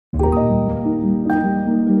I'm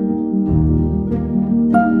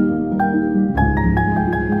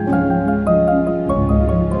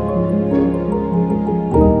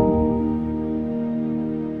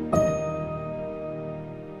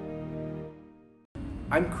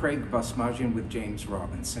Craig Busmagian with James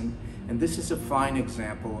Robinson, and this is a fine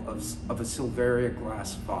example of a Silveria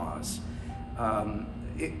glass vase.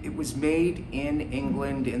 It was made in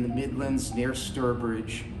England, in the Midlands, near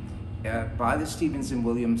Sturbridge, by the Stevens &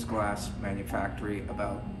 Williams glass manufactory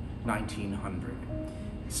about 1900.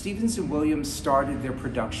 Stevens & Williams started their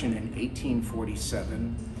production in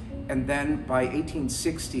 1847, and then by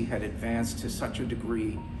 1860 had advanced to such a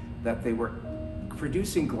degree that they were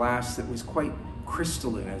producing glass that was quite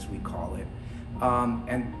crystalline, as we call it,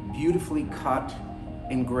 and beautifully cut,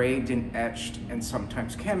 engraved and etched, and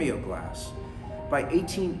sometimes cameo glass. By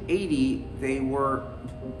 1880, they were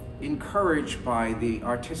encouraged by the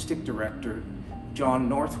artistic director, John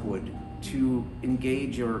Northwood, to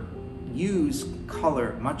engage or use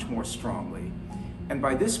color much more strongly. And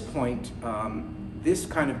by this point, this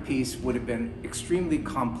kind of piece would have been extremely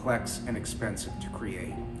complex and expensive to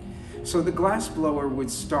create. So the glass blower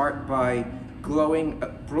would start by blowing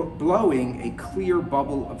a clear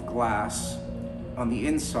bubble of glass on the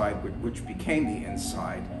inside, which became the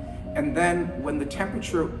inside. And then when the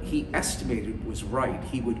temperature he estimated was right,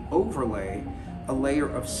 he would overlay a layer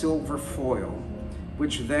of silver foil,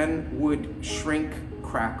 which then would shrink,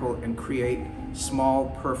 crackle, and create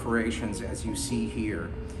small perforations, as you see here.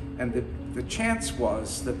 And the chance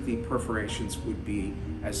was that the perforations would be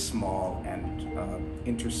as small and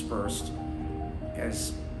interspersed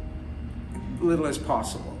as little as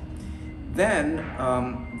possible. Then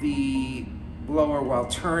the blower, while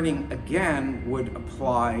turning again, would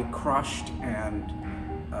apply crushed and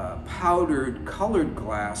powdered colored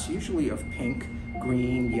glass, usually of pink,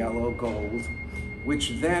 green, yellow, gold,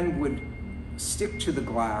 which then would stick to the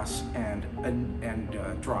glass and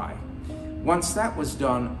dry. Once that was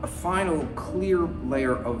done, a final clear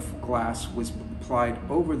layer of glass was applied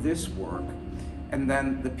over this work, and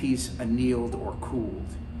then the piece annealed or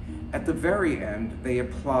cooled. At the very end, they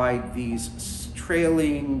applied these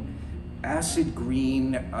trailing, acid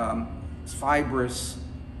green, fibrous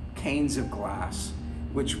canes of glass,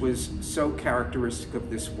 which was so characteristic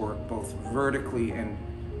of this work, both vertically and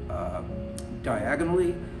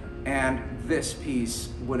diagonally. And this piece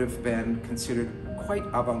would have been considered quite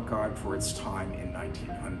avant-garde for its time in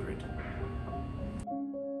 1900.